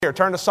Here,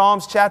 turn to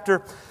Psalms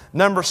chapter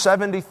number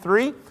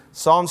 73.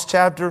 Psalms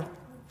chapter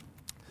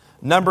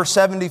number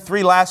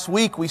 73. Last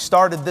week we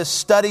started this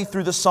study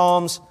through the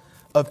Psalms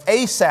of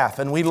Asaph,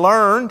 and we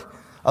learned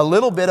a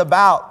little bit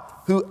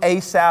about who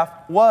Asaph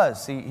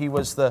was. He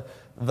was the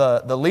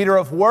leader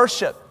of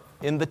worship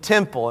in the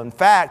temple. In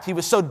fact, he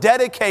was so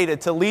dedicated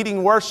to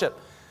leading worship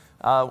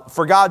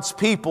for God's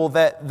people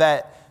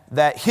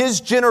that his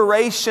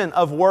generation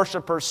of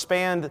worshipers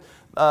spanned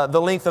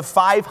the length of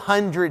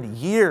 500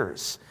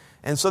 years.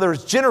 And so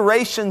there's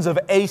generations of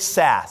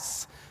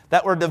Asaphs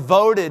that were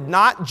devoted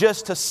not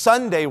just to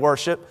Sunday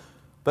worship,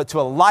 but to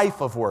a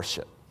life of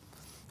worship.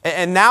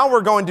 And now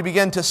we're going to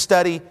begin to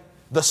study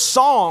the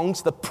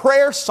songs, the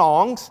prayer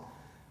songs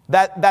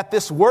that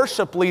this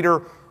worship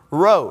leader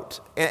wrote.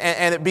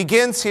 And it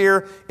begins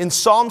here in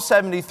Psalm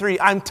 73.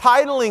 I'm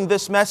titling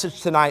this message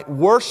tonight,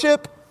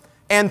 Worship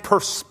and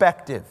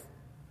Perspective.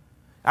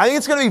 I think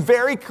it's going to be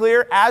very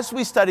clear as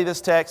we study this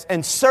text,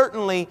 and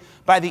certainly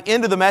by the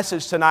end of the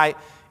message tonight,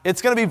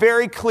 it's going to be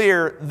very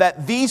clear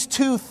that these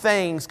two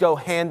things go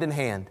hand in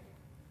hand.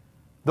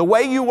 The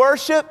way you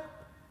worship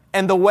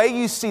and the way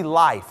you see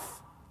life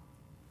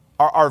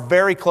are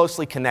very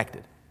closely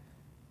connected.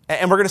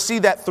 And we're going to see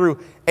that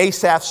through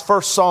Asaph's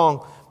first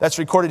song that's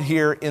recorded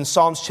here in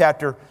Psalms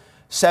chapter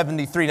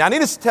 73. Now, I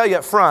need to tell you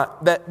up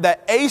front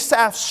that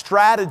Asaph's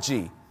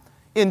strategy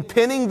in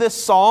penning this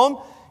psalm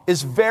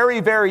is very,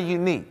 very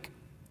unique.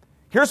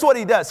 Here's what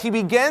he does. He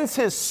begins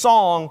his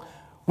song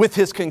with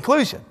his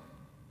conclusion.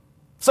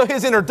 So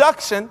his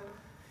introduction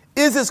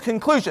is his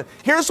conclusion.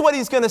 Here's what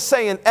he's going to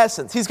say in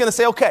essence. He's going to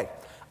say, okay,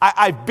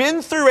 I've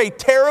been through a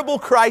terrible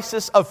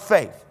crisis of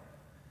faith.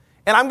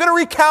 And I'm going to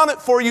recount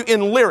it for you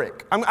in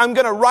lyric. I'm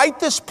going to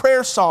write this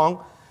prayer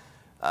song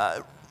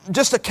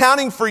just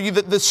accounting for you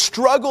the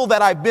struggle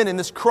that I've been in,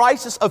 this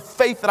crisis of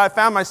faith that I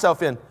found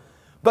myself in.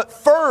 But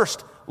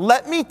first,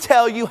 let me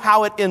tell you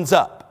how it ends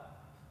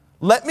up.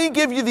 Let me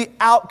give you the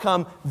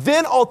outcome.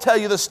 Then I'll tell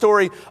you the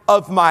story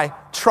of my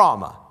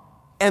trauma.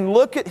 And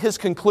look at his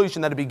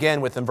conclusion that it began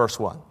with in verse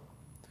 1.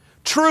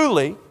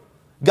 Truly,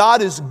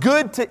 God is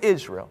good to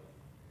Israel,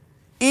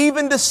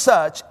 even to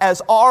such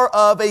as are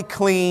of a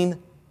clean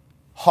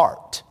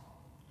heart.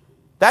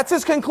 That's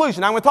his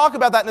conclusion. I'm going to talk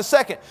about that in a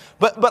second.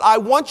 But I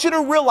want you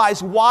to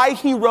realize why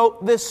he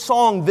wrote this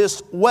song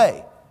this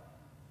way.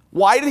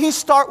 Why did he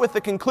start with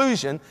the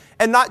conclusion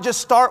and not just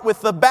start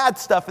with the bad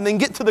stuff and then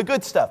get to the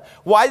good stuff?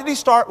 Why did he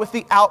start with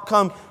the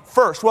outcome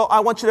first? Well, I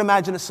want you to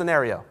imagine a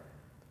scenario.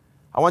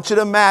 I want you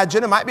to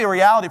imagine, it might be a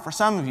reality for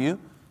some of you,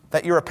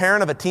 that you're a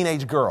parent of a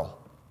teenage girl.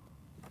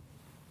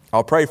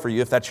 I'll pray for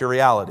you if that's your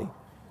reality.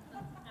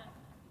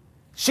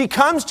 She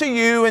comes to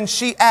you and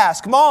she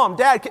asks, Mom,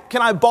 Dad,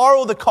 can I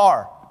borrow the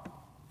car?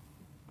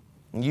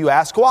 And you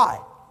ask why.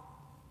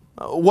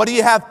 What do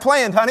you have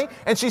planned, honey?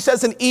 And she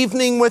says, an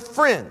evening with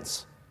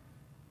friends.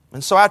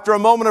 And so after a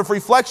moment of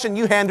reflection,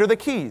 you hand her the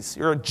keys.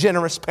 You're a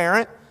generous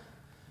parent.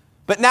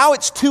 But now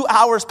it's 2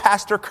 hours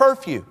past her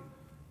curfew.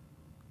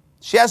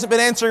 She hasn't been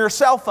answering her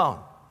cell phone.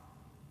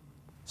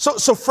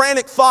 So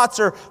frantic thoughts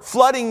are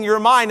flooding your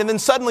mind, and then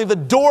suddenly the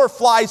door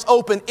flies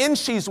open, in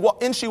she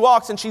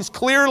walks, and she's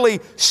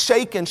clearly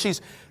shaken. She's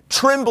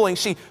trembling.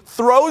 She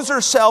throws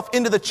herself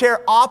into the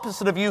chair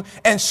opposite of you,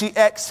 and she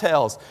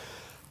exhales.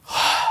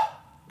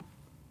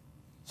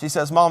 She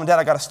says, Mom and Dad,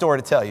 I got a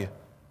story to tell you.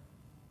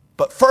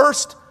 But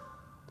first,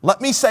 let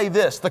me say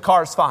this, the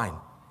car's fine.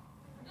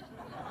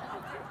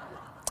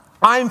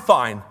 I'm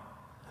fine.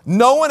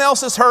 No one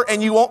else is hurt,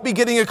 and you won't be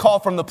getting a call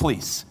from the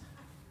police.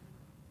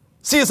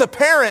 See, as a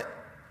parent,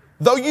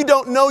 though you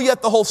don't know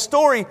yet the whole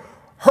story,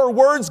 her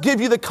words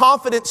give you the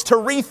confidence to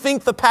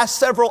rethink the past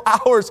several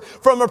hours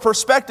from a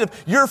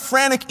perspective your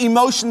frantic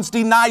emotions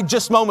denied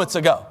just moments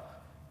ago.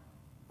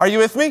 Are you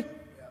with me?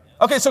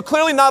 Okay, so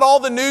clearly not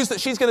all the news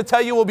that she's going to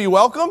tell you will be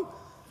welcome,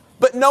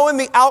 but knowing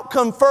the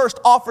outcome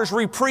first offers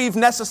reprieve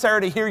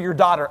necessary to hear your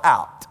daughter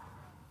out.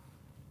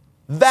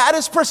 That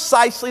is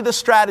precisely the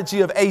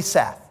strategy of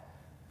Asaph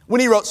when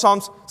he wrote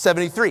Psalms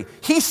 73.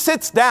 He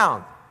sits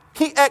down.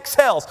 He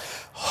exhales.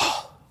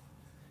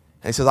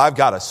 And he says, I've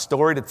got a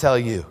story to tell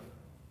you.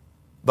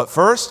 But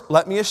first,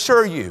 let me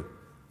assure you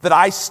that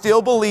I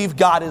still believe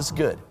God is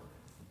good.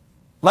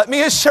 Let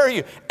me assure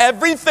you,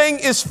 everything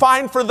is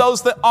fine for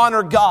those that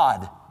honor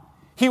God.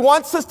 He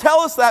wants to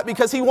tell us that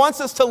because he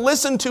wants us to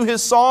listen to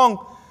his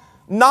song,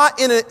 not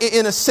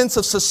in a sense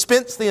of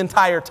suspense the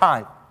entire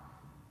time.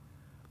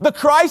 The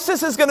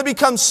crisis is going to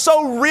become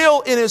so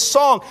real in his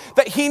song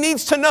that he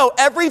needs to know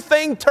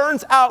everything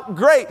turns out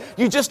great.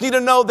 You just need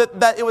to know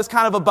that it was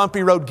kind of a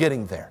bumpy road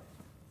getting there.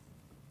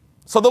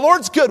 So the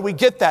Lord's good. We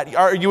get that.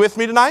 Are you with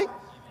me tonight?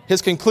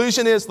 His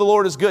conclusion is the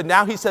Lord is good.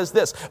 Now he says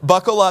this,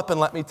 buckle up and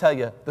let me tell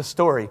you the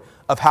story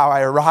of how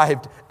I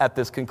arrived at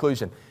this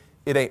conclusion.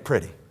 It ain't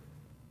pretty.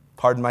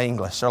 Pardon my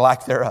English or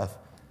lack thereof.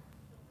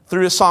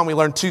 Through this song, we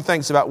learn two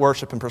things about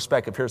worship and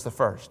perspective. Here's the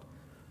first.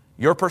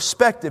 Your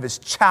perspective is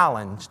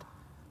challenged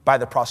by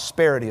the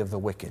prosperity of the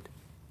wicked.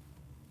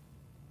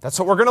 That's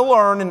what we're going to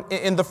learn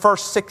in the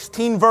first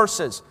 16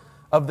 verses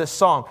of this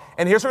song.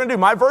 And here's what we're going to do.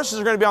 My verses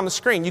are going to be on the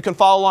screen. You can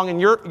follow along in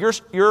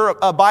your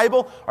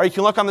Bible, or you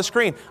can look on the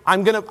screen.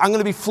 I'm going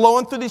to be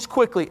flowing through these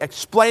quickly,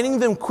 explaining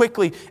them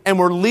quickly, and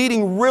we're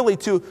leading really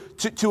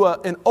to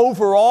an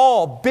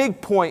overall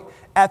big point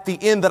at the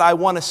end that I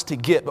want us to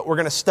get, but we're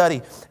going to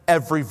study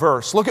every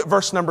verse. Look at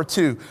verse number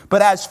 2.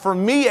 But as for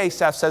me,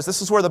 Asaph says,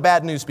 this is where the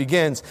bad news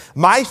begins.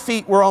 My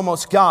feet were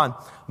almost gone.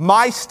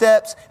 My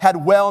steps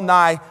had well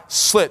nigh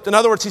slipped. In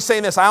other words, he's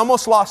saying this, I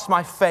almost lost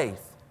my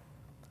faith.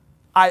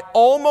 I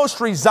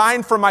almost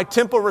resigned from my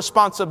temple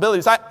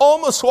responsibilities. I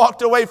almost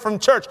walked away from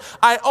church.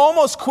 I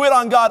almost quit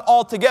on God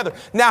altogether.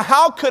 Now,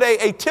 how could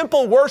a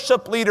temple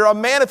worship leader, a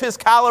man of his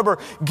caliber,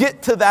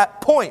 get to that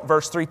point?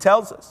 Verse 3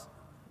 tells us.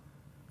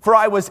 For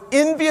I was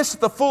envious of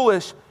the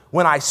foolish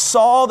when I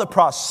saw the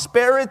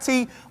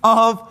prosperity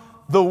of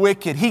the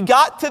wicked. He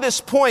got to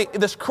this point,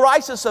 this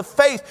crisis of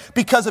faith,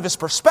 because of his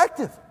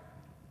perspective.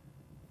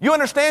 You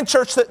understand,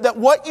 church, that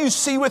what you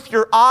see with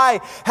your eye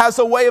has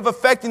a way of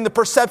affecting the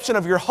perception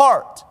of your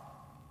heart.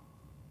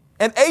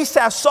 And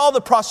Asaph saw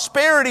the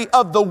prosperity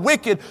of the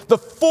wicked, the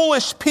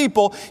foolish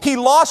people. He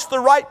lost the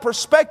right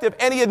perspective,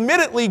 and he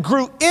admittedly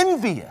grew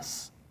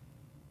envious.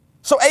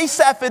 So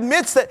Asaph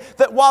admits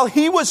that while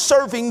he was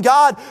serving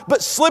God,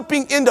 but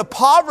slipping into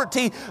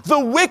poverty, the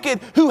wicked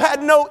who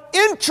had no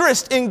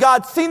interest in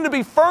God seemed to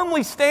be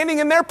firmly standing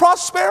in their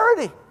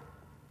prosperity.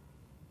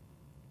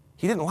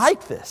 He didn't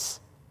like this.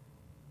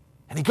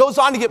 And he goes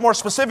on to get more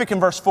specific in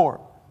verse 4.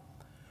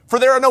 For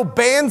there are no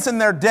bands in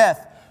their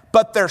death,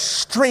 but their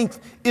strength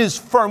is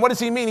firm. What does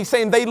he mean? He's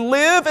saying they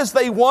live as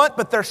they want,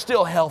 but they're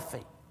still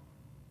healthy.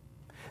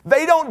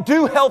 They don't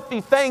do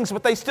healthy things,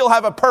 but they still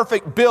have a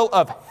perfect bill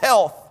of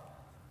health.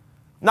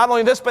 Not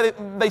only this,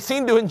 but they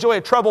seem to enjoy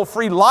a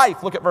trouble-free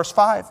life. Look at verse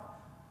 5.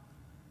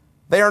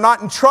 They are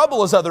not in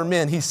trouble as other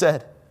men, he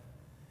said.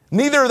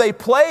 Neither are they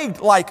plagued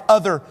like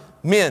other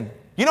men.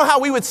 You know how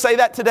we would say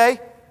that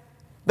today?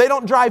 They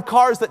don't drive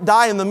cars that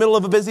die in the middle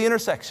of a busy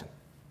intersection.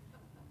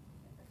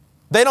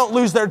 They don't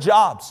lose their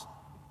jobs.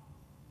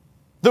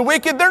 The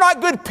wicked, they're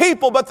not good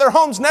people, but their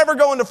homes never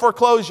go into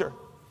foreclosure.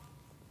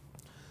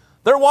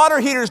 Their water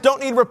heaters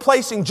don't need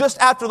replacing just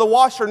after the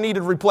washer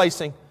needed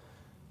replacing,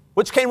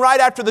 which came right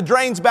after the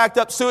drains backed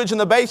up sewage in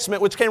the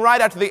basement, which came right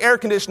after the air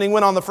conditioning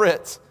went on the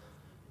fritz.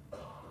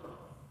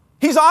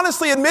 He's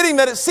honestly admitting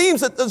that it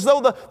seems that as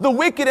though the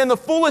wicked and the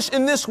foolish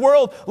in this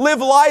world live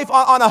life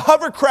on a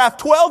hovercraft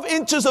 12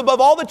 inches above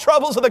all the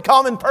troubles of the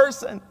common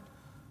person.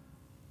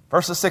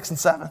 Verses 6 and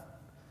 7.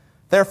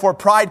 Therefore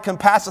pride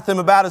compasseth them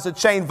about as a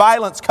chain.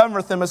 Violence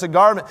covereth them as a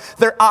garment.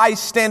 Their eyes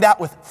stand out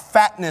with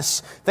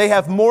fatness. They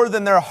have more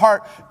than their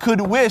heart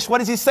could wish.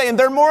 What is he saying?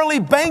 They're morally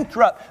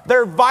bankrupt.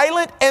 They're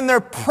violent and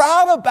they're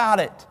proud about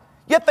it.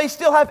 Yet they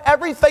still have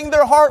everything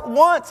their heart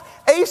wants.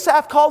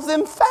 Asaph calls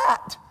them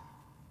fat.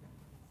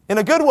 In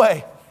a good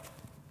way.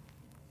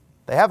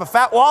 They have a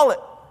fat wallet.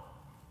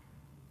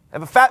 They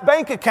have a fat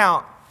bank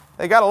account.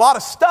 They got a lot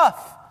of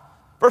stuff.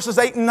 Verses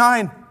 8 and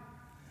 9.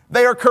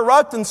 They are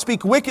corrupt and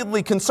speak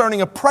wickedly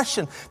concerning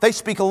oppression. They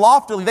speak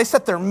loftily. They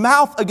set their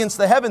mouth against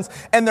the heavens,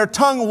 and their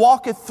tongue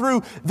walketh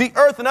through the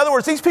earth. In other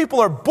words, these people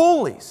are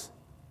bullies.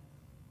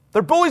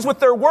 They're bullies with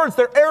their words.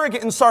 They're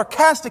arrogant and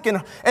sarcastic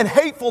and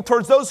hateful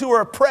towards those who are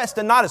oppressed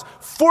and not as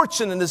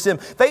fortunate as them.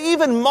 They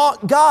even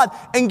mock God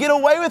and get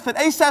away with it.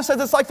 Asaph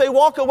says it's like they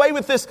walk away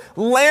with this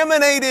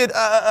laminated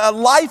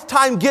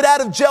lifetime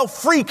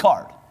get-out-of-jail-free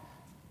card.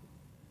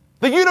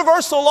 The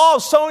universal law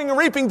of sowing and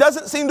reaping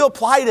doesn't seem to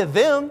apply to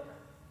them.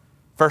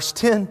 Verse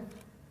 10,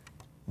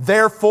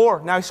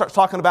 therefore, now he starts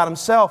talking about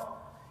himself,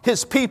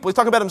 his people. He's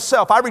talking about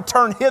himself. I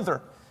return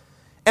hither,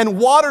 and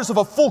waters of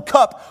a full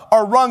cup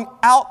are wrung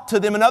out to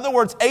them. In other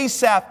words,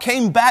 Asaph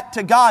came back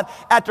to God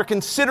after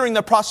considering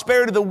the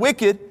prosperity of the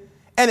wicked,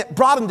 and it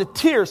brought him to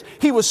tears.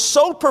 He was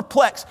so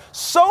perplexed,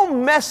 so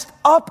messed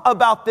up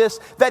about this,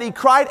 that he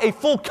cried a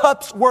full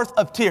cup's worth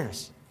of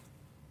tears.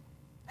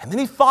 And then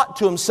he thought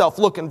to himself,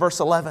 look in verse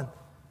 11,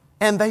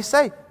 and they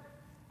say,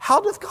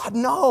 how doth God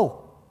know?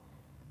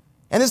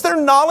 And is there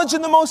knowledge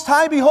in the Most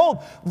High? Behold,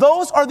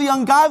 those are the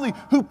ungodly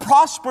who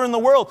prosper in the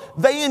world.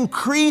 They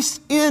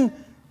increase in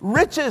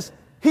riches.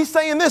 He's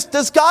saying this,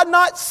 does God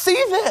not see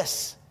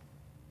this?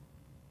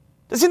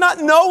 Does he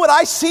not know what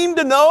I seem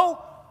to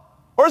know?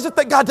 Or is it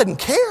that God doesn't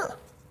care?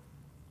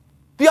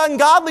 The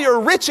ungodly are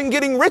rich and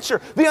getting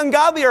richer. The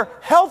ungodly are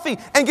healthy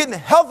and getting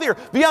healthier.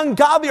 The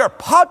ungodly are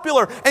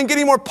popular and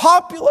getting more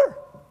popular.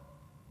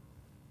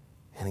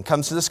 And he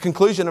comes to this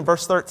conclusion in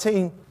verse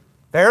 13.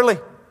 Verily,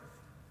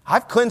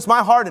 I've cleansed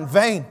my heart in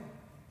vain.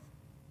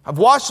 I've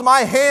washed my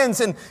hands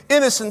in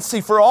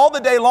innocency. For all the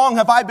day long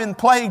have I been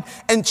plagued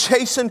and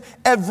chastened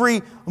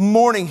every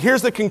morning.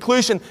 Here's the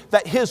conclusion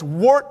that his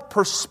warped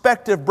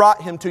perspective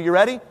brought him to. You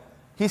ready?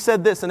 He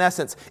said this in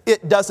essence,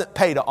 it doesn't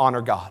pay to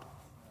honor God.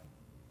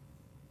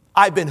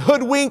 I've been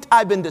hoodwinked.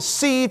 I've been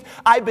deceived.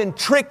 I've been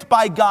tricked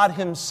by God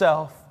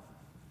himself.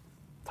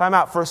 Time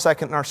out for a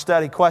second in our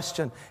study.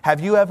 Question,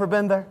 have you ever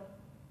been there?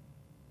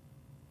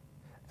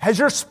 Has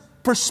your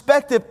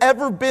perspective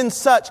ever been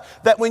such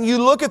that when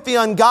you look at the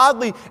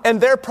ungodly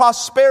and their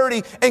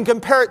prosperity and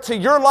compare it to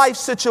your life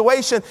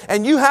situation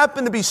and you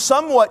happen to be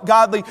somewhat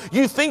godly,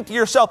 you think to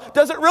yourself,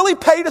 does it really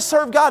pay to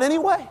serve God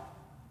anyway?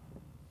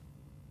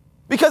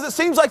 Because it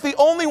seems like the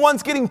only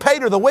ones getting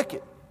paid are the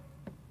wicked.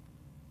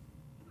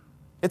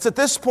 It's at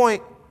this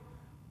point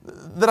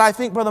that I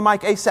think Brother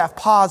Mike Asaph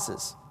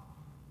pauses.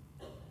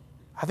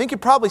 I think he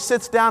probably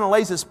sits down and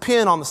lays his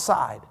pen on the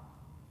side.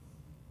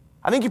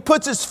 I think he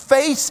puts his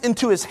face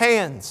into his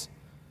hands.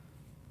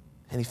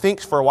 And he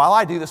thinks for a while.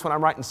 I do this when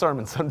I'm writing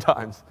sermons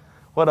sometimes.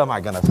 What am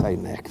I going to say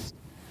next?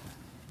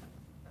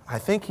 I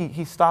think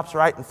he stops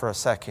writing for a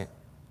second.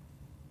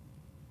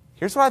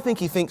 Here's what I think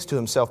he thinks to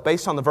himself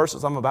based on the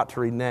verses I'm about to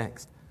read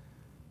next.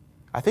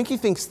 I think he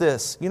thinks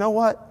this, you know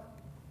what?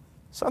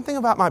 Something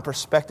about my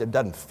perspective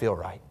doesn't feel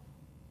right.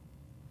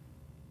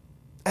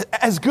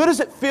 As good as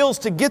it feels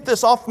to get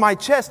this off my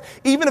chest,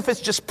 even if it's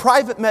just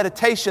private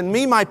meditation,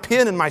 me, my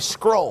pen, and my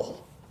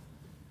scroll,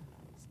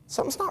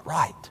 something's not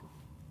right.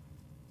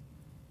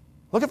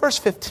 Look at verse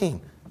 15.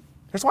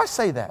 Here's why I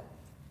say that.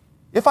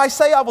 If I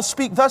say I will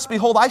speak thus,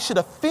 behold, I should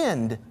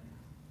offend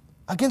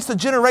against the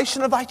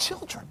generation of thy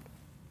children.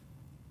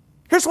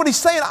 Here's what he's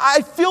saying.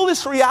 I feel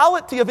this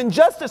reality of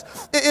injustice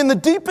in the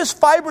deepest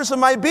fibers of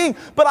my being,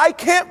 but I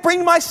can't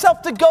bring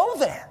myself to go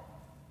there.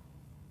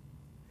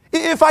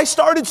 If I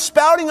started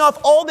spouting off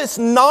all this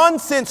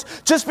nonsense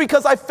just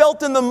because I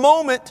felt in the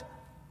moment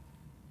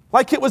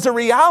like it was a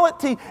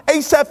reality,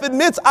 Asaph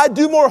admits I'd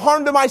do more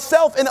harm to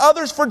myself and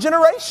others for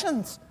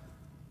generations.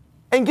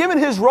 And given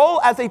his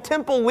role as a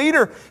temple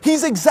leader,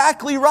 he's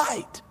exactly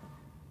right.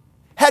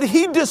 Had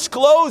he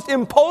disclosed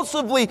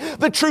impulsively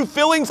the true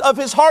feelings of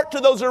his heart to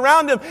those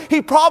around him,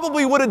 he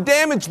probably would have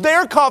damaged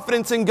their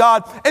confidence in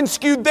God and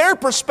skewed their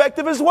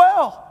perspective as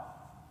well.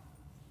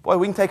 Boy,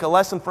 we can take a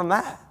lesson from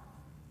that.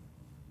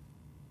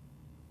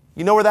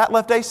 You know where that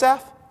left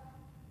Asaph?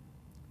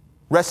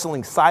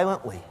 Wrestling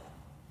silently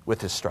with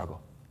his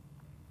struggle.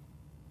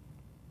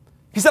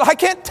 He said, I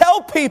can't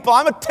tell people.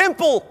 I'm a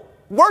temple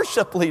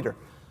worship leader.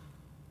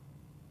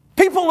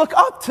 People look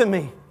up to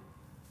me.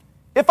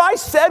 If I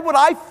said what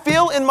I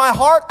feel in my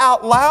heart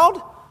out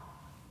loud,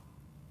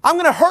 I'm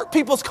going to hurt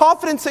people's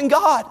confidence in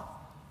God.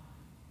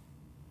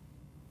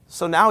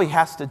 So now he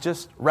has to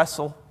just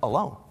wrestle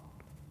alone.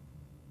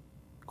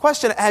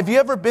 Question, have you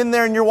ever been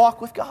there in your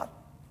walk with God?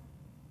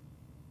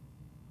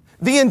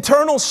 The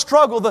internal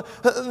struggle,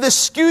 the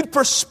skewed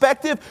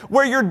perspective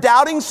where you're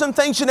doubting some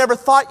things you never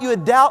thought you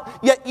would doubt,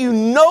 yet you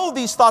know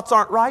these thoughts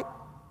aren't right.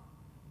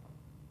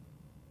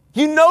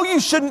 You know you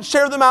shouldn't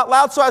share them out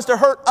loud so as to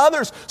hurt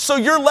others, so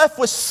you're left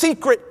with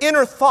secret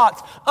inner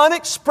thoughts,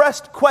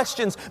 unexpressed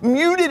questions,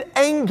 muted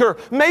anger,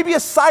 maybe a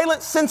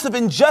silent sense of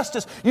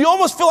injustice. You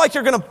almost feel like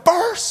you're going to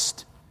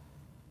burst.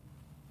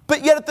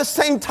 But yet at the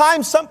same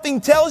time,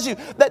 something tells you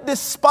that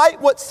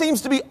despite what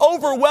seems to be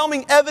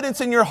overwhelming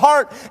evidence in your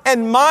heart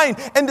and mind,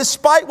 and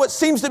despite what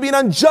seems to be an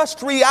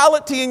unjust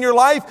reality in your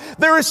life,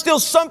 there is still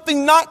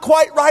something not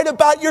quite right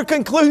about your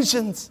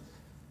conclusions.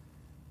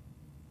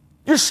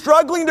 You're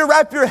struggling to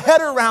wrap your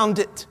head around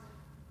it.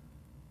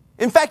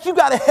 In fact, you've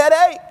got a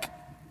headache.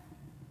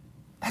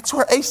 That's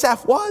where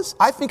Asaph was.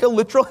 I think a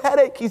literal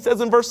headache, he says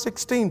in verse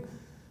 16.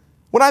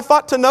 When I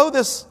thought to know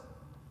this,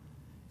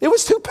 it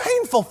was too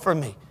painful for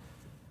me.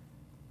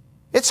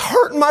 It's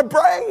hurting my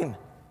brain.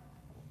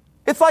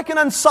 It's like an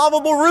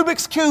unsolvable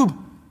Rubik's Cube.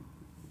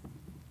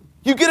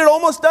 You get it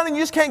almost done and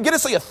you just can't get it,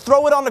 so you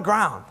throw it on the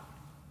ground.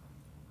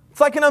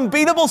 It's like an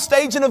unbeatable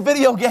stage in a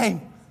video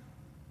game.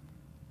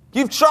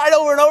 You've tried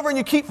over and over and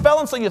you keep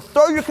failing, so you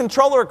throw your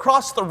controller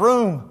across the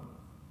room.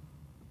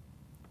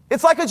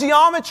 It's like a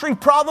geometry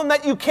problem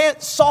that you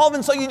can't solve,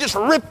 and so you just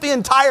rip the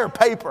entire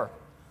paper.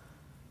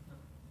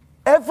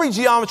 Every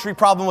geometry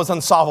problem was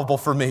unsolvable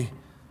for me.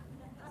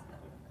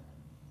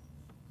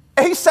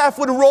 Asaph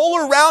would roll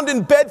around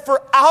in bed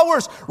for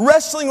hours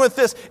wrestling with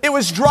this. It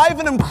was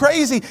driving him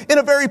crazy in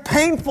a very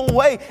painful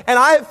way. And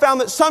I have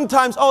found that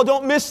sometimes,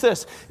 don't miss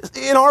this,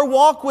 in our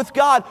walk with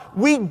God,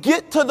 we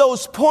get to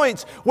those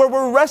points where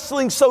we're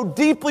wrestling so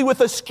deeply with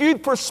a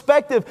skewed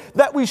perspective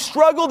that we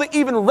struggle to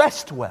even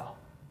rest well.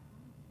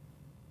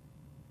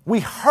 We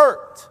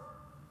hurt.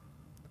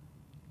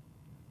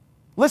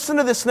 Listen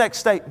to this next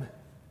statement.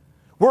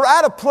 We're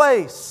at a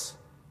place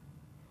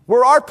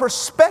where our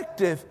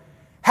perspective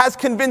has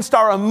convinced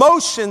our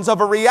emotions of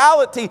a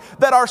reality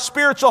that our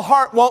spiritual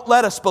heart won't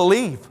let us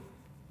believe.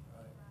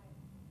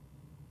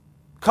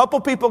 A couple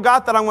people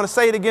got that. I'm going to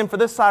say it again for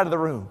this side of the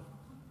room.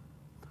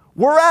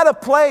 We're at a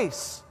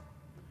place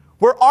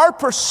where our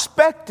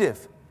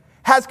perspective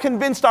has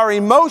convinced our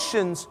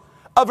emotions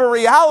of a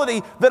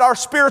reality that our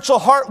spiritual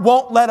heart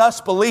won't let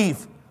us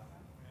believe.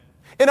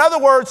 In other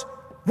words,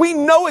 we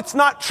know it's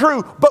not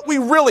true, but we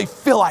really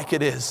feel like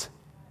it is.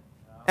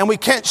 And we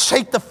can't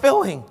shake the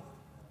feeling.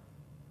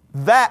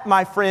 That,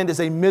 my friend,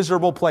 is a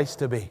miserable place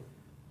to be.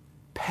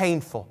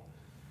 Painful.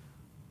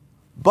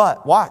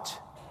 But watch,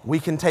 we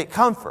can take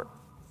comfort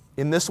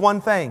in this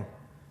one thing,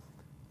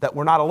 that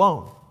we're not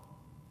alone.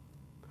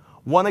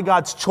 one of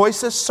God's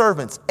choicest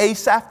servants,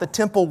 Asaph, the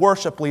temple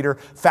worship leader,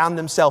 found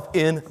himself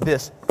in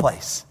this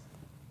place.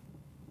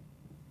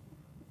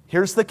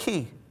 Here's the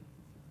key.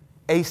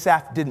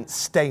 Asaph didn't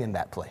stay in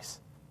that place.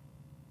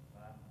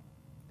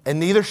 And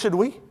neither should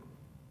we.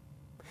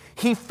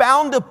 He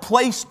found a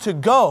place to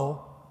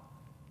go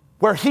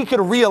where he could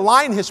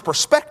realign his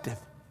perspective.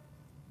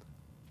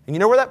 And you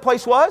know where that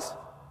place was?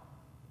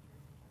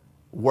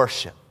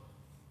 Worship.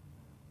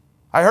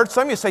 I heard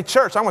some of you say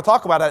church. I'm going to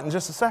talk about that in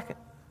just a second.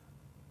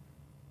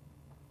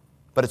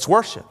 But it's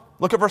worship.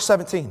 Look at verse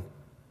 17.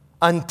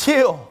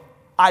 Until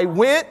I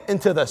went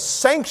into the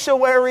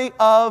sanctuary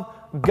of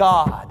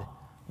God.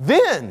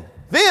 Then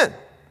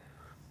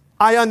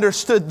I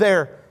understood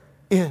their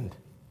end.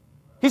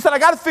 He said, I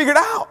got to figure it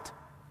out.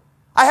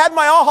 I had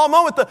my aha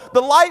moment.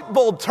 The light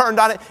bulb turned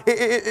on.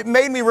 It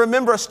made me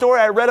remember a story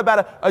I read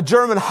about a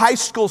German high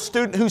school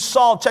student who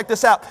solved, check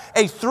this out,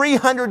 a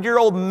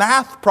 300-year-old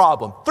math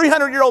problem.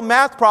 300-year-old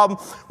math problem,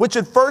 which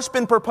had first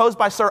been proposed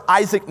by Sir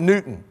Isaac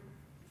Newton.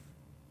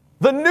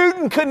 The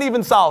Newton couldn't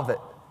even solve it.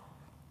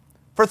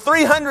 For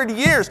 300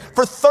 years,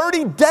 for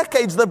 30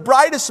 decades, the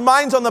brightest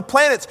minds on the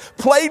planet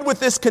played with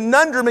this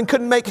conundrum and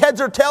couldn't make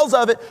heads or tails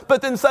of it.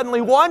 But then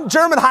suddenly one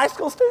German high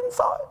school student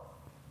saw it.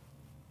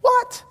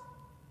 What?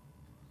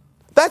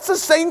 That's the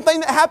same thing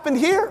that happened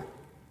here.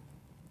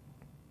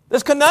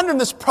 This conundrum,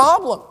 this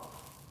problem.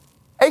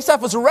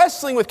 Asaph was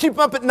wrestling with, keep him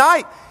up at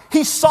night.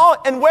 He saw it,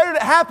 and where did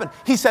it happen?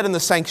 He said, in the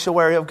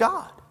sanctuary of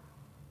God.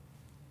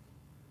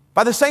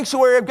 By the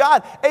sanctuary of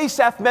God,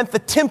 Asaph meant the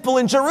temple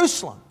in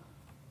Jerusalem.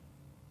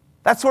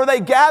 That's where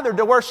they gathered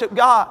to worship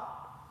God.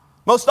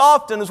 Most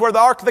often is where the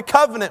Ark of the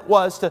Covenant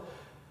was to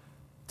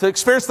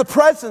experience the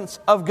presence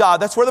of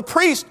God. That's where the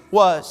priest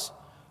was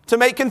to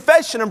make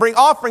confession and bring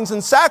offerings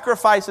and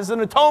sacrifices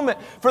and atonement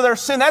for their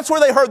sin. That's where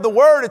they heard the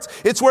word.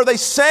 It's where they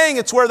sang.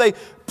 It's where they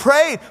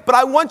prayed. But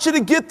I want you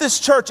to get this,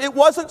 church. It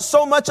wasn't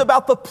so much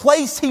about the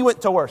place he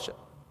went to worship.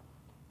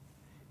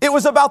 It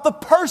was about the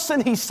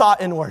person he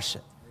sought in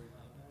worship.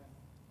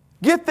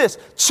 Get this.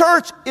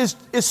 Church is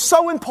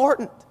so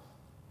important.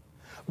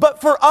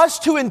 But for us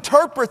to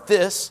interpret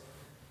this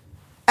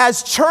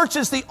as church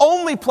is the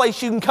only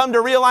place you can come to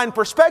realign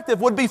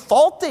perspective would be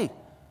faulty.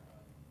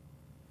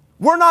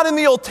 We're not in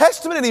the Old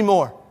Testament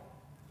anymore.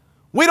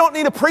 We don't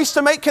need a priest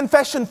to make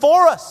confession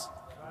for us.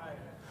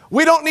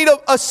 We don't need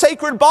a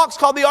sacred box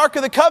called the Ark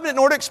of the Covenant in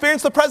order to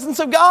experience the presence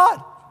of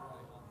God.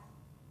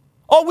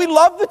 Oh, we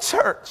love the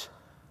church.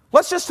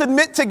 Let's just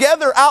admit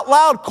together out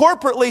loud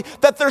corporately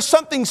that there's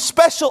something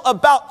special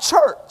about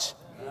church.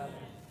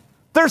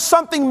 There's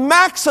something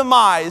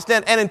maximized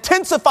and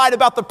intensified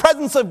about the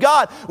presence of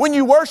God when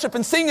you worship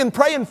and sing and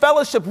pray and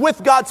fellowship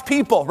with God's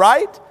people,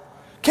 right?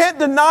 Can't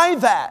deny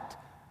that.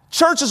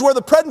 Church is where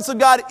the presence of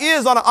God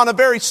is on a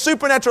very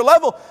supernatural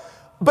level.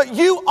 But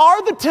you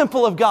are the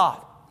temple of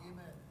God.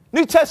 Amen.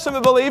 New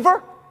Testament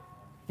believer,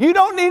 you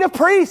don't need a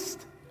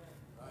priest.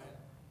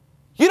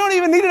 You don't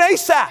even need an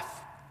Asaph.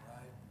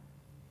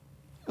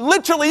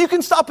 Literally, you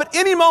can stop at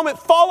any moment,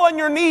 fall on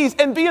your knees,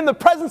 and be in the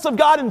presence of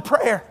God in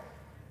prayer.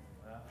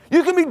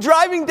 You can be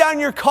driving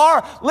down your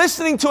car,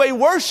 listening to a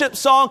worship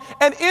song,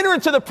 and enter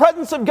into the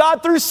presence of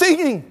God through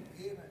singing.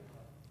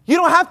 You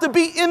don't have to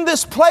be in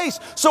this place.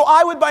 So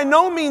I would by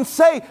no means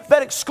say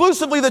that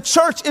exclusively the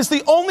church is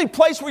the only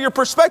place where your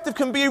perspective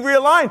can be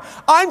realigned.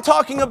 I'm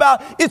talking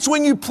about it's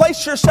when you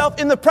place yourself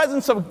in the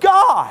presence of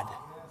God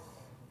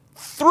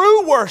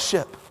through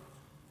worship.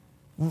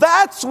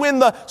 That's when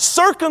the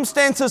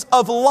circumstances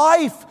of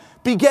life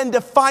begin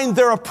to find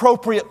their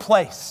appropriate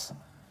place.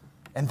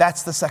 And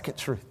that's the second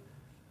truth.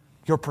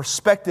 Your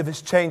perspective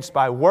is changed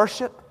by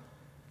worship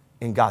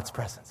in God's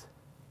presence.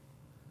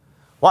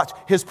 Watch,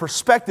 his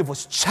perspective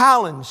was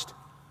challenged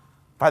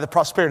by the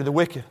prosperity of the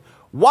wicked.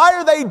 Why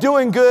are they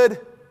doing good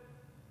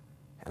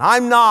and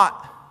I'm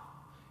not?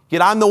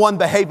 Yet I'm the one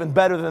behaving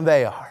better than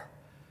they are.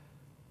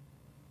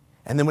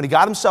 And then when he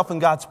got himself in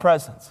God's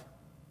presence,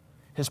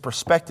 his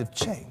perspective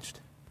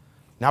changed.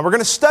 Now we're going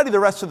to study the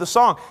rest of the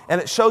song,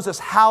 and it shows us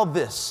how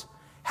this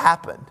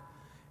happened.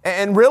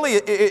 And really,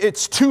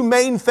 it's two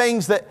main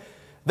things that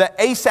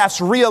Asaph's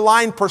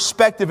realigned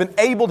perspective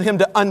enabled him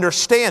to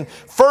understand.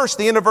 First,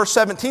 the end of verse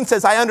 17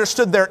 says, I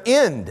understood their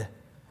end.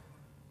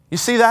 You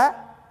see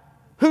that?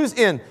 Whose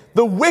end?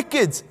 The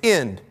wicked's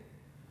end.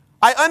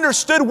 I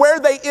understood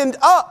where they end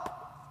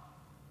up.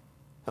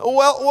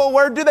 Well,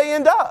 where do they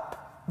end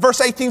up?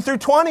 Verse 18 through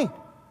 20.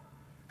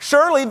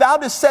 Surely thou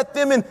didst set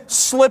them in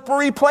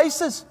slippery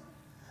places.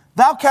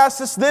 Thou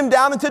castest them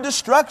down into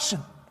destruction.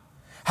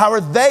 How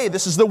are they?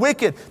 This is the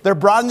wicked. They're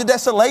brought into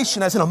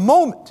desolation as in a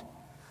moment.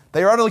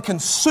 They are utterly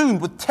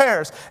consumed with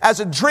terrors.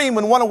 As a dream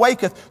when one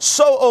awaketh,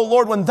 so, O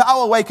Lord, when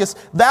thou awakest,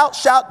 thou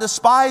shalt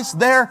despise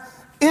their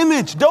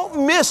image.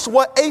 Don't miss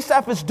what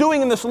Asaph is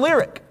doing in this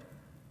lyric.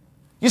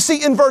 You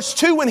see, in verse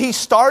 2, when he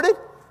started,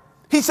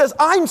 he says,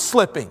 I'm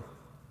slipping.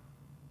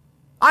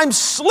 I'm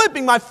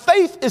slipping. My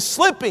faith is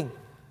slipping.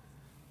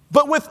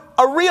 But with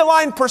a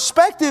realigned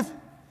perspective,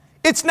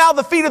 it's now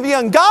the feet of the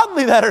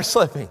ungodly that are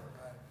slipping.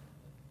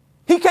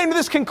 He came to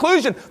this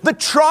conclusion. The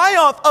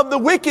triumph of the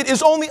wicked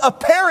is only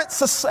apparent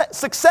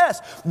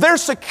success. Their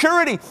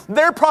security,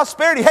 their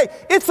prosperity. Hey,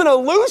 it's an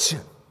illusion.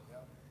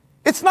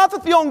 It's not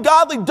that the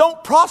ungodly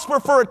don't prosper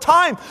for a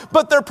time,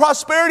 but their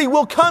prosperity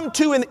will come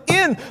to an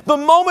end the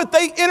moment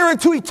they enter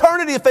into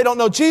eternity if they don't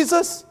know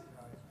Jesus.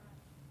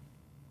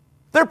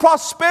 Their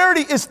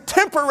prosperity is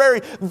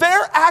temporary.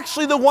 They're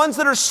actually the ones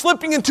that are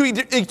slipping into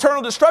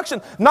eternal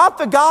destruction, not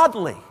the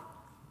godly.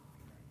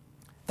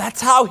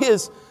 That's how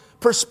his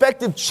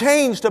perspective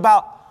changed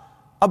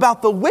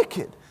about the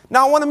wicked.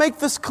 Now, I want to make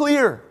this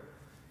clear.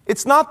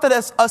 It's not that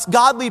as us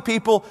godly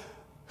people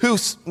who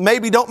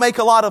maybe don't make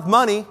a lot of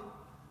money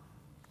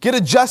get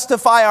to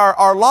justify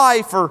our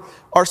life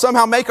or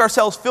somehow make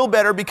ourselves feel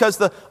better because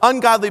the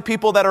ungodly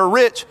people that are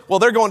rich, well,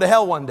 they're going to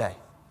hell one day.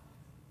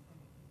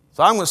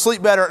 So I'm going to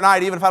sleep better at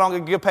night even if I don't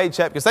get a good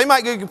paycheck, because they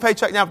might get a good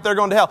paycheck now, but they're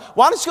going to hell.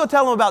 Why don't you go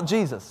tell them about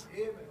Jesus?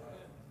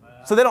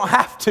 So they don't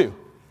have to.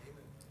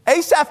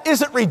 Asaph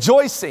isn't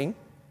rejoicing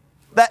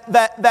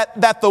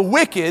that the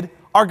wicked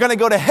are going to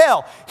go to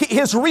hell.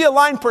 His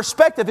realigned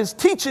perspective is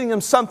teaching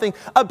him something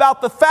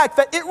about the fact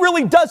that it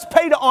really does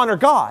pay to honor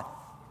God.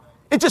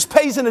 It just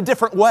pays in a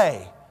different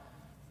way.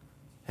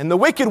 And the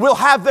wicked will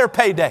have their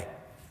payday.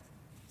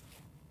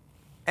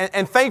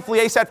 And thankfully,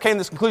 Asaph came to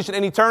this conclusion: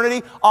 in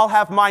eternity, I'll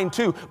have mine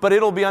too, but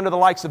it'll be under the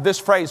likes of this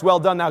phrase, "Well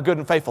done, thou good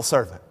and faithful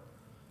servant."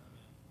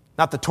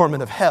 Not the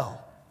torment of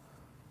hell.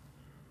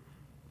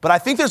 But I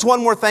think there's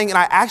one more thing, and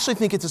I actually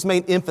think it's his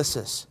main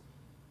emphasis.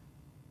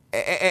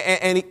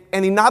 And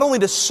he not only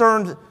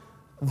discerned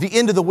the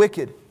end of the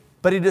wicked,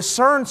 but he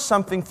discerned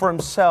something for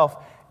himself,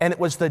 and it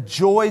was the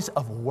joys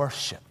of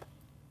worship.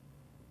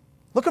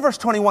 Look at verse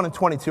 21 and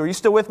 22. Are you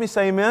still with me?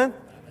 Say amen.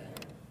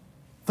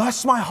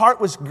 Thus my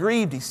heart was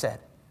grieved, he said.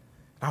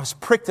 I was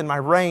pricked in my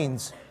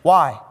reins.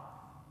 Why?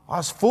 I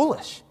was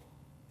foolish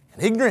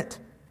and ignorant.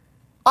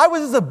 I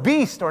was as a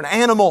beast or an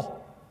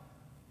animal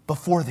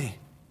before thee.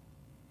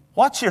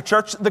 Watch here,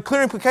 church. The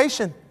clear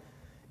implication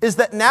is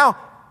that now,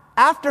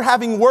 after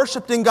having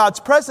worshiped in God's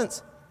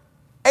presence,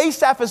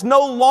 Asaph is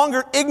no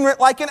longer ignorant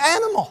like an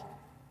animal.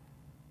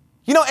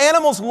 You know,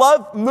 animals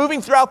love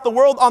moving throughout the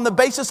world on the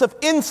basis of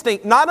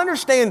instinct, not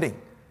understanding,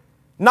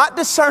 not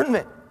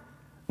discernment,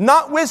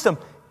 not wisdom.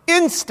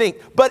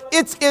 Instinct, but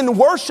it's in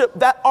worship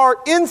that our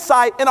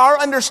insight and our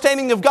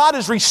understanding of God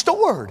is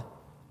restored.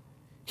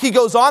 He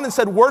goes on and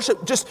said,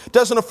 worship just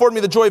doesn't afford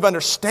me the joy of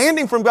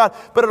understanding from God,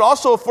 but it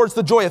also affords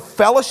the joy of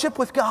fellowship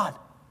with God.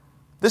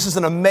 This is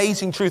an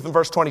amazing truth in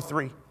verse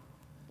 23.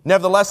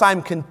 Nevertheless, I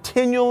am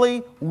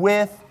continually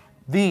with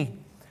thee.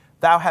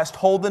 Thou hast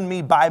holden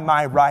me by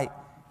my right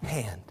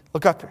hand.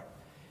 Look up here.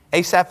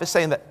 Asaph is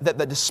saying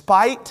that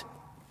despite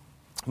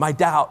my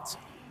doubts,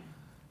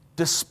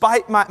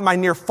 despite my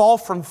near fall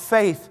from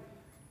faith,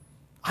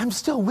 I'm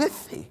still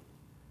with thee.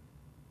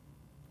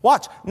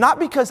 Watch, not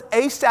because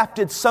Asaph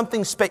did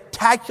something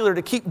spectacular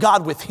to keep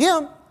God with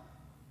him,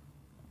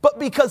 but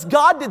because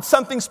God did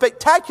something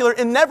spectacular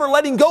in never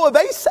letting go of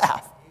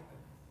Asaph.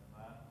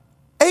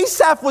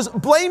 Asaph was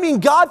blaming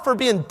God for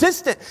being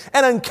distant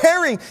and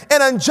uncaring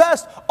and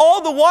unjust.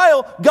 All the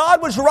while,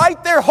 God was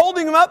right there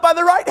holding him up by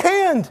the right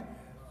hand.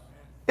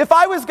 If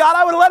I was God,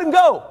 I would have let him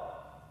go.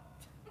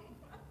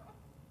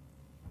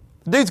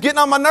 Dude's getting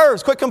on my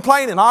nerves. Quit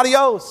complaining.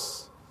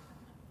 Adios.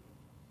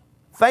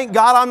 Thank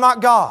God I'm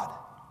not God.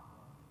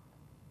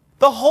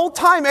 The whole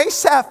time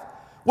Asaph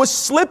was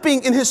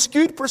slipping in his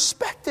skewed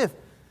perspective.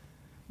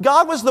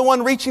 God was the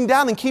one reaching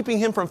down and keeping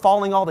him from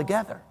falling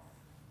altogether.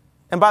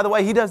 And by the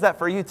way, he does that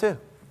for you too.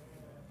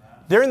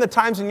 During the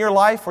times in your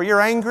life where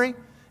you're angry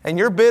and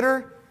you're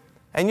bitter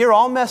and you're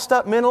all messed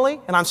up mentally,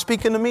 and I'm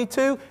speaking to me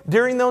too,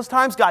 during those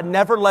times, God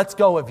never lets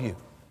go of you.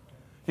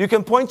 You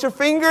can point your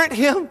finger at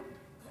him.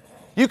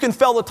 You can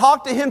fail to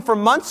talk to him for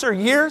months or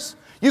years.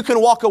 You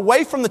can walk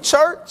away from the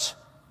church.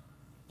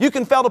 You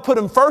can fail to put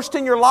him first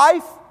in your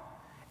life.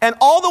 And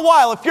all the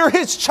while, if you're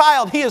his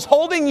child, he is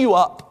holding you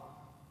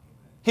up.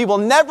 He will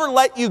never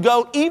let you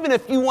go, even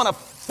if you want to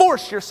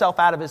force yourself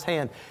out of his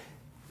hand.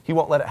 He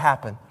won't let it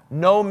happen.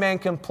 No man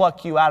can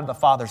pluck you out of the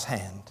Father's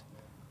hand.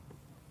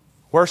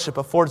 Worship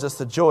affords us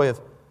the joy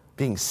of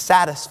being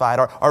satisfied,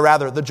 or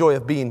rather, the joy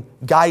of being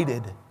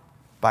guided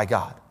by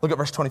God. Look at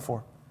verse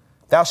 24.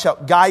 Thou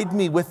shalt guide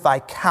me with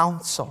thy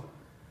counsel,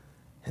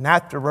 and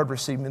afterward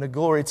receive me to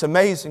glory. It's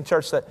amazing,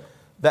 church,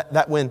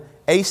 that when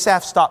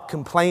Asaph stopped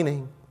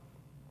complaining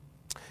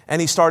and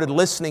he started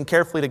listening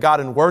carefully to God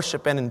in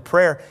worship and in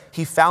prayer,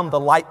 he found the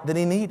light that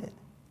he needed.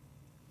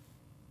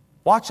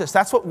 Watch this.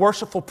 That's what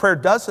worshipful prayer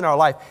does in our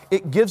life.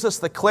 It gives us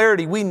the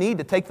clarity we need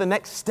to take the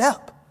next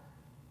step.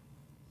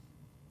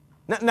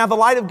 Now, the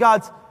light of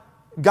God's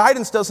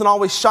guidance doesn't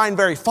always shine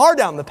very far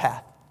down the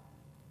path.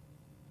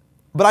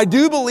 But I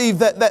do believe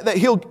that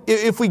he'll,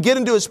 if we get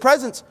into his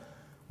presence,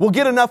 we'll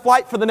get enough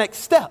light for the next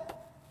step.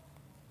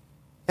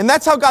 And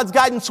that's how God's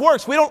guidance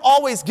works. We don't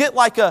always get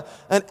like an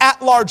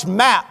at-large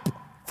map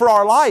for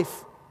our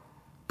life.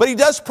 But he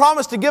does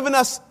promise to give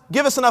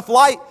us enough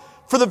light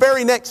for the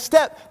very next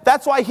step.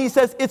 That's why he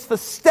says it's the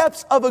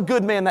steps of a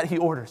good man that he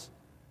orders,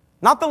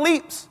 not the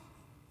leaps.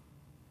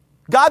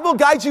 God will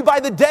guide you by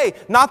the day,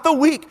 not the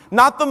week,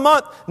 not the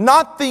month,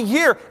 not the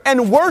year.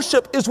 And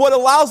worship is what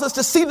allows us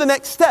to see the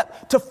next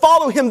step, to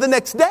follow Him the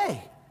next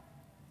day.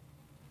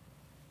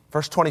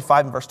 Verse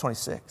 25 and verse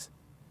 26.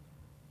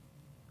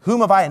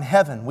 Whom have I in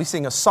heaven? We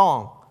sing a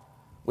song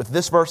with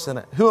this verse in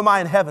it. Who am I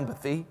in heaven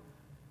but Thee?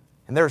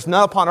 And there is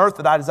none upon earth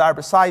that I desire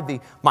beside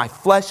Thee. My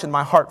flesh and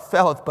my heart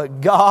faileth,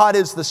 but God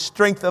is the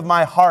strength of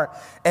my heart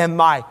and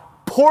my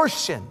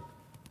portion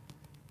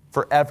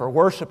forever.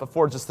 Worship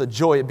affords us the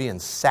joy of being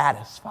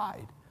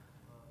satisfied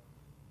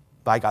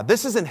by God.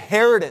 This is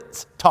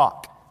inheritance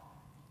talk.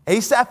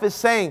 Asaph is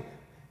saying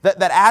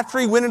that after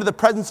he went into the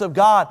presence of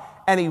God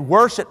and he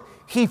worshiped,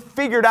 he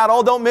figured out,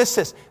 oh, don't miss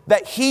this,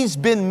 that he's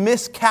been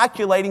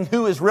miscalculating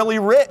who is really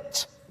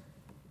rich.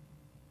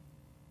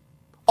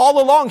 All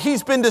along,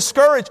 he's been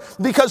discouraged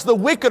because the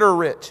wicked are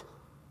rich.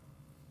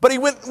 But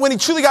when he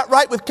truly got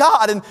right with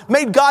God and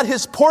made God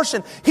his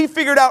portion, he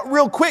figured out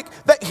real quick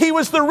that he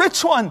was the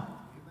rich one.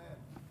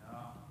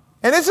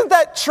 And isn't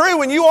that true?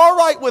 When you are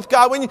right with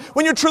God,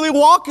 when you're truly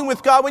walking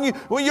with God,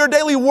 when you're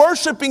daily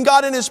worshiping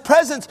God in His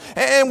presence,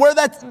 and where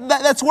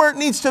that's where it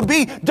needs to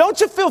be,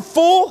 don't you feel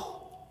full?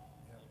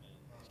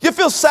 You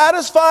feel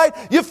satisfied?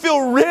 You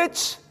feel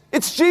rich?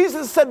 It's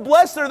Jesus said,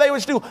 blessed are they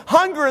which do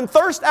hunger and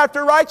thirst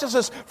after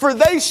righteousness, for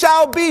they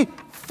shall be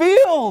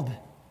filled.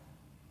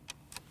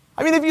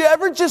 I mean, have you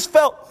ever just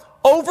felt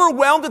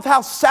overwhelmed with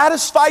how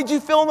satisfied you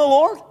feel in the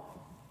Lord?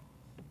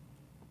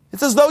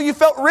 It's as though you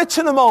felt rich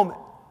in a moment.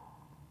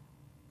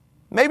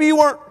 Maybe you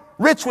weren't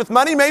rich with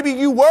money, maybe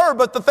you were,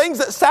 but the things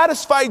that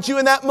satisfied you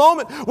in that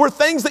moment were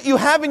things that you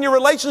have in your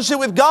relationship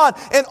with God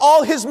and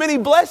all His many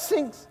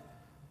blessings.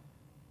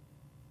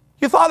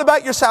 You thought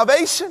about your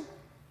salvation.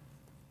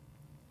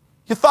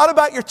 You thought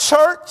about your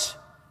church.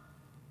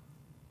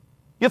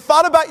 You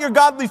thought about your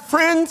godly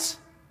friends.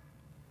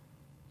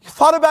 You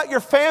thought about your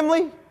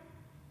family.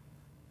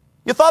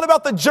 You thought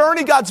about the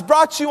journey God's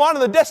brought you on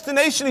and the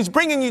destination He's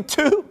bringing you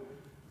to.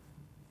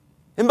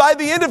 And by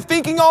the end of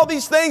thinking all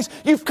these things,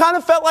 you've kind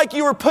of felt like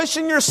you were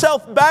pushing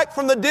yourself back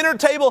from the dinner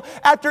table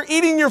after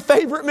eating your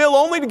favorite meal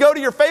only to go to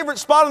your favorite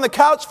spot on the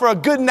couch for a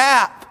good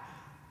nap.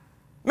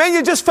 Man,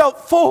 you just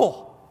felt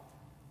full.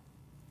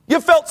 You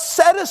felt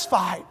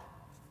satisfied.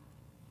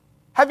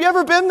 Have you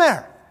ever been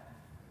there?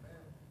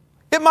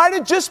 It might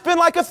have just been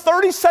like a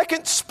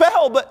 30-second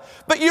spell, but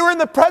you were in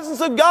the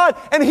presence of God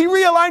and He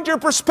realigned your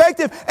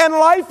perspective and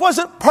life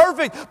wasn't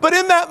perfect. But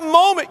in that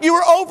moment, you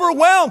were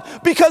overwhelmed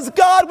because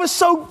God was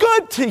so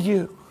good to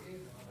you.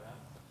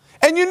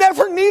 And you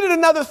never needed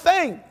another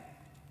thing.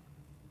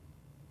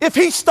 If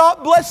He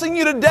stopped blessing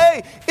you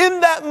today, in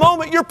that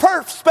moment, your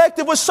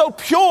perspective was so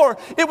pure,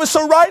 it was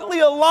so rightly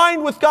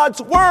aligned with God's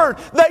Word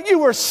that you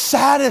were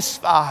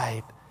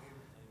satisfied.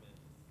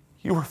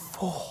 You were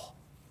full.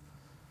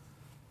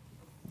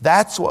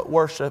 That's what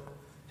worship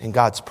in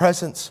God's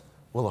presence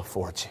will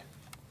afford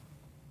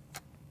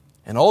you.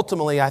 And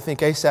ultimately, I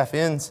think Asaph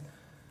ends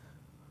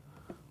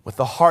with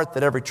the heart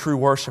that every true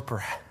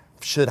worshiper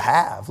should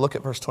have. Look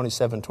at verse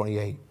 27,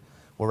 28.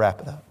 We'll wrap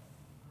it up.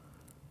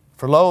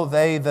 For lo,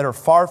 they that are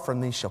far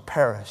from Thee shall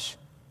perish.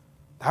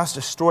 Thou hast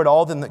destroyed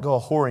all them that go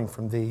a-whoring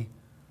from Thee.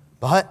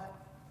 But,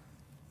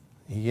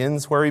 he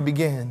ends where he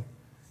began,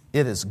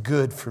 it is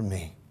good for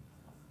me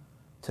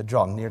to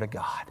draw near to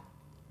God.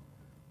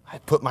 I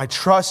put my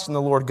trust in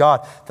the Lord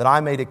God that I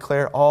may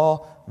declare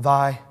all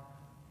Thy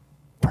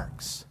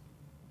works.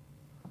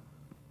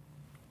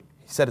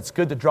 He said it's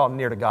good to draw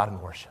near to God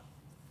in worship.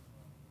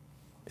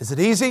 Is it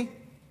easy?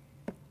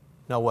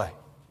 No way.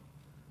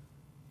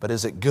 But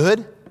is it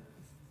good?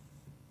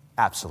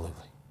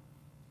 Absolutely.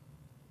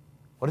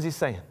 What is he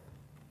saying?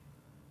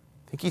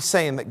 I think he's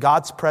saying that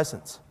God's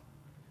presence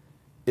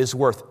is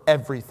worth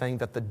everything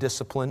that the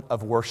discipline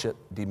of worship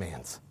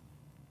demands.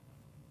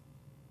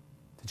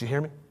 Did you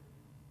hear me?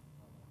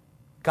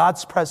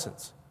 God's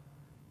presence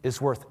is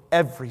worth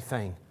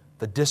everything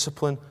the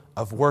discipline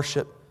of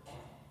worship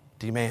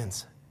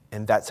demands.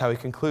 And that's how he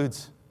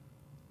concludes.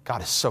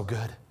 God is so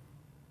good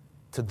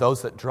to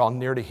those that draw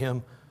near to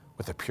Him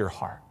with a pure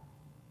heart.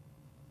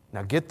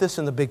 Now get this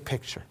in the big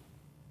picture.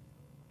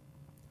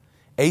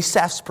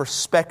 Asaph's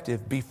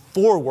perspective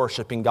before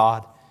worshiping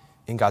God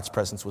in God's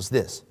presence was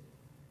this.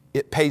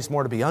 It pays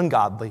more to be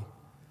ungodly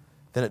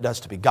than it does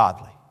to be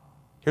godly.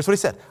 Here's what he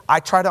said. I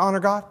try to honor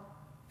God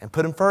and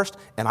put Him first,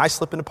 and I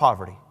slip into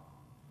poverty.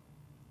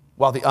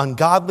 While the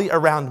ungodly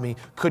around me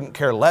couldn't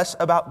care less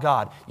about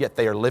God, yet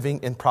they are living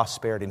in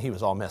prosperity, and he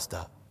was all messed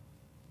up.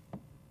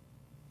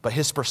 But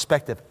his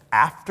perspective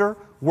after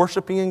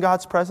worshiping in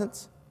God's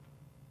presence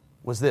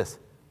was this.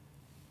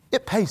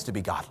 It pays to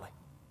be godly.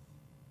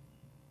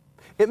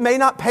 It may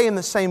not pay in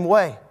the same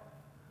way.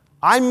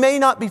 I may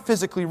not be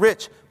physically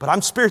rich, but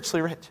I'm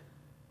spiritually rich.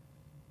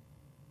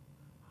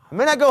 I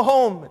may not go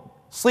home,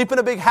 sleep in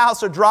a big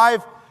house, or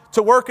drive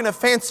to work in a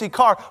fancy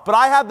car, but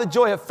I have the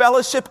joy of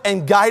fellowship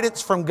and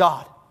guidance from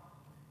God.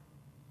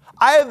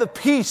 I have the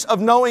peace of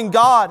knowing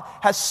God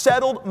has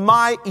settled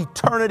my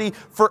eternity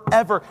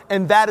forever,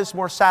 and that is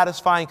more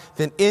satisfying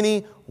than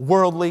any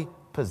worldly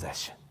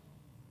possession.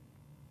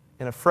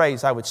 In a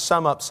phrase, I would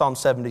sum up Psalm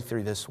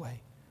 73 this way.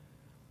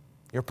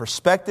 Your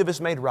perspective is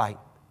made right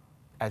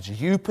as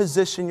you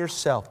position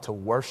yourself to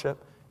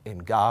worship in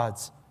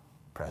God's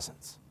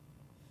presence.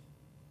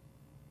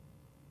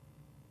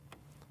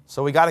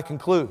 So we got to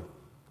conclude.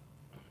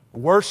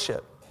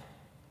 Worship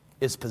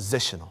is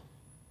positional.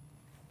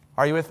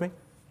 Are you with me?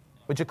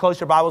 Would you close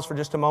your Bibles for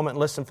just a moment and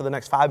listen for the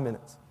next 5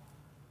 minutes?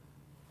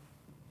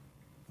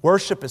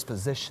 Worship is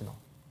positional.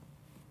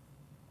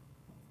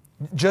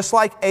 Just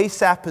like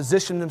Asaph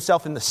positioned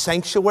himself in the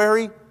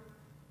sanctuary,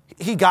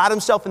 he got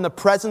himself in the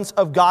presence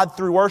of God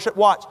through worship.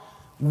 Watch.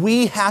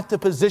 We have to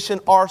position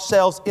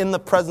ourselves in the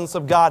presence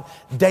of God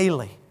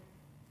daily.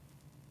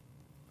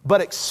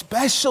 But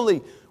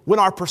especially when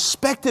our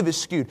perspective is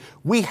skewed,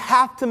 we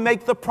have to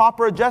make the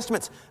proper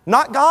adjustments.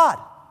 Not God.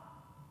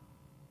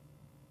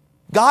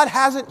 God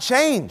hasn't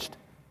changed.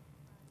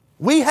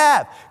 We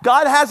have.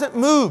 God hasn't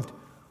moved.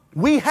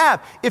 We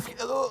have.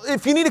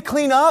 If you need to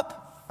clean up,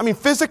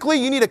 physically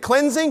you need a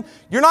cleansing,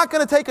 you're not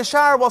going to take a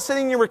shower while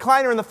sitting in your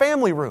recliner in the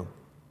family room.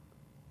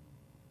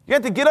 You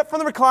have to get up from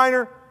the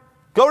recliner,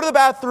 go to the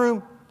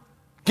bathroom,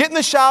 get in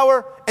the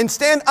shower, and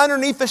stand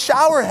underneath the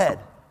shower head.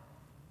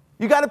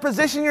 You got to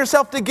position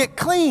yourself to get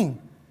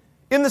clean.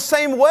 In the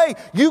same way,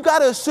 you got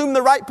to assume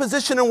the right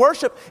position in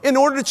worship in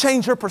order to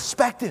change your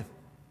perspective.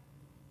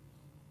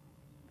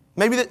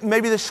 Maybe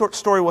this short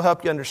story will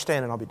help you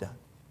understand, and I'll be done.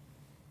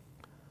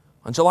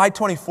 On July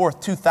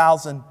 24th,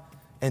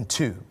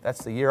 2002,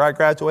 that's the year I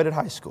graduated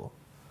high school,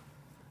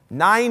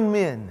 9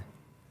 men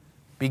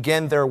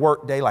began their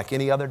work day like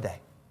any other day.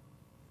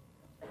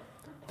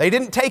 They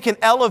didn't take an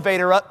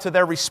elevator up to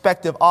their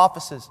respective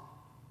offices.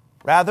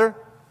 Rather,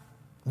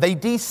 they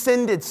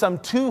descended some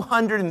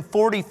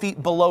 240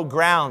 feet below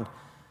ground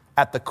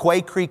at the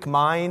Quay Creek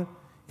Mine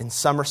in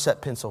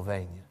Somerset,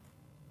 Pennsylvania.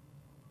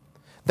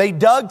 They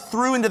dug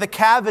through into the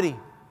cavity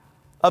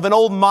of an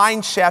old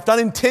mine shaft,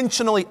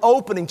 unintentionally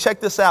opening, check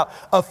this out,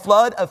 a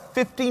flood of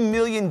 50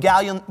 million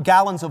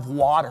gallons of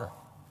water.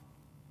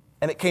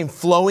 And it came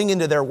flowing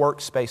into their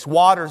workspace.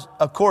 Water,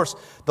 of course,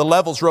 the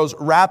levels rose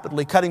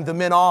rapidly, cutting the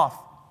men off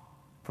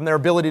from their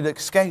ability to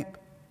escape.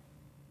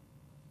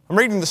 I'm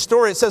reading the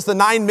story. It says the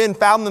 9 men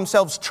found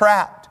themselves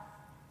trapped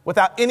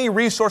without any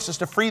resources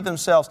to free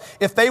themselves.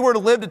 If they were to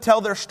live to tell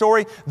their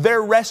story,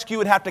 their rescue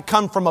would have to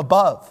come from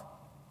above.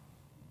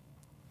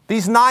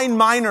 These 9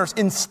 miners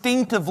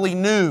instinctively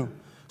knew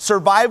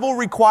survival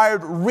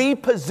required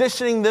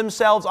repositioning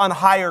themselves on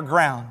higher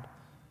ground.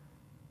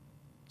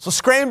 So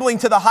scrambling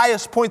to the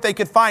highest point they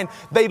could find,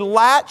 they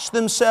latched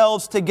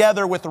themselves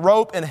together with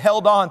rope and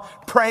held on,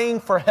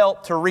 praying for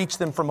help to reach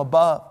them from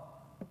above.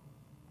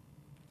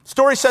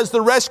 Story says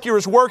the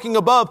rescuers working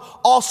above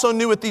also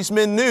knew what these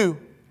men knew,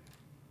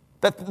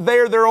 that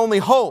they're their only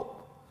hope.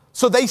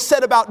 So they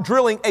set about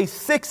drilling a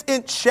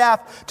 6-inch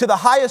shaft to the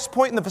highest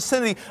point in the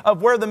vicinity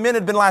of where the men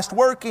had been last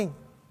working.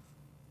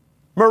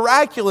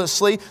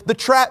 Miraculously, the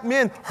trapped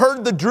men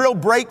heard the drill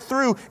break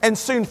through, and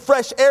soon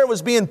fresh air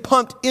was being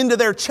pumped into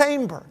their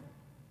chamber.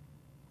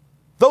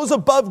 Those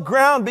above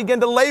ground began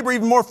to labor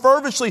even more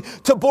fervently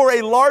to bore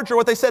a larger,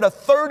 what they said, a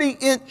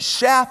 30-inch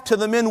shaft to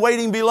the men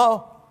waiting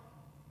below.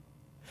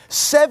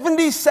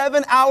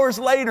 77 hours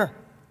later,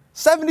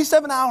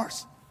 77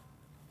 hours,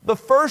 the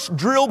first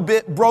drill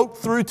bit broke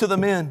through to the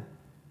men.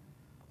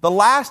 The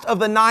last of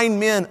the 9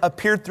 men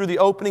appeared through the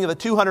opening of the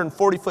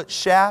 240-foot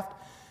shaft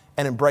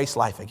and embraced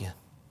life again.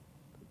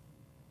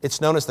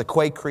 It's known as the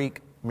Quay Creek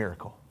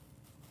miracle.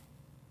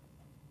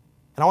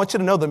 And I want you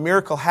to know the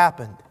miracle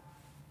happened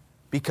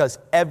because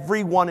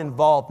everyone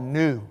involved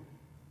knew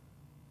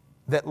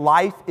that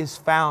life is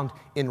found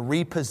in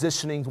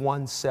repositioning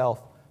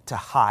oneself to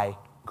high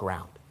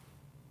ground.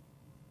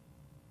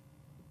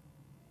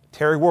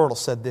 Terry Wardle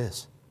said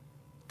this,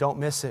 don't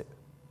miss it.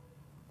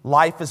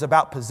 Life is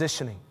about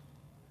positioning.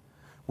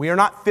 We are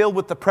not filled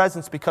with the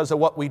presence because of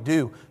what we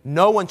do.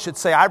 No one should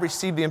say, I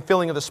received the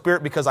infilling of the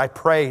Spirit because I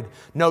prayed.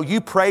 No, you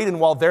prayed,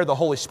 and while there, the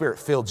Holy Spirit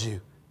filled you.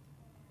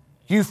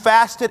 You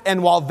fasted,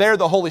 and while there,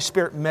 the Holy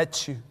Spirit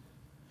met you.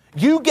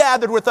 You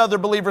gathered with other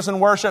believers in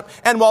worship,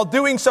 and while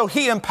doing so,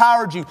 He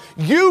empowered you.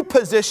 You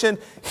positioned,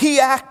 He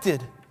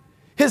acted.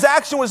 His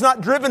action was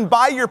not driven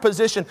by your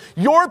position.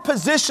 Your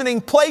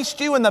positioning placed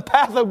you in the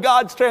path of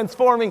God's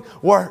transforming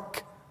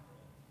work.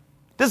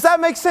 Does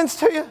that make sense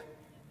to you?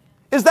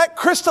 Is that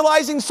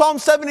crystallizing Psalm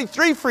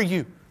 73 for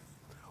you?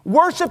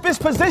 Worship is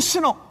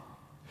positional.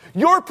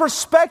 Your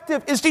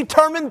perspective is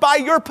determined by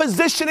your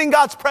position in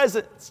God's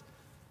presence.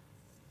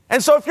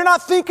 And so if you're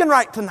not thinking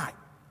right tonight,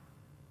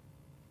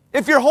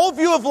 if your whole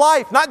view of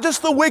life, not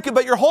just the wicked,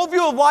 but your whole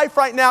view of life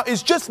right now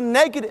is just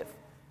negative,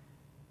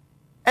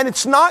 and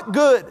it's not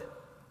good,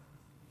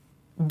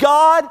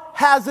 God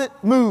hasn't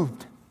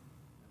moved.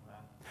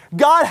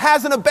 God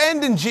hasn't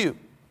abandoned you.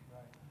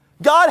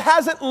 God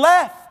hasn't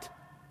left.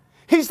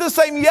 He's the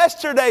same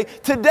yesterday,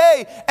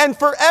 today, and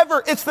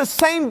forever. It's the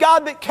same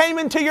God that came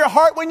into your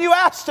heart when you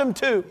asked Him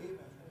to.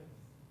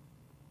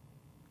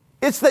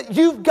 It's that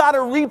you've got to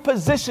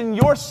reposition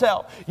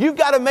yourself. You've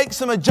got to make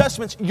some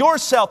adjustments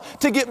yourself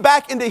to get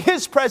back into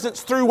His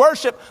presence through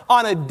worship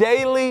on a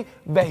daily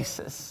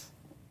basis.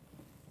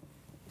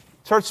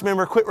 Church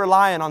member, quit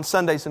relying on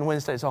Sundays and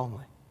Wednesdays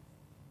only.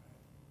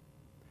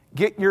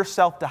 Get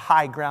yourself to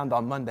high ground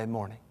on Monday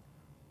morning.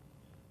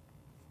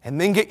 And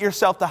then get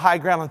yourself to high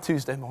ground on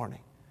Tuesday morning.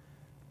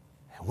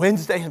 And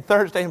Wednesday and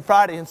Thursday and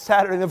Friday and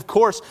Saturday and of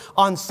course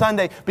on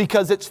Sunday,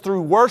 because it's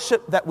through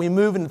worship that we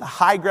move into the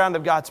high ground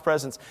of God's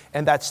presence.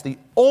 And that's the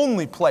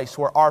only place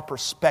where our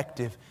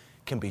perspective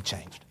can be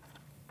changed.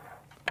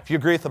 If you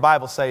agree with the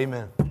Bible, say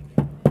amen.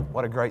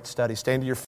 What a great study. Stand to your feet.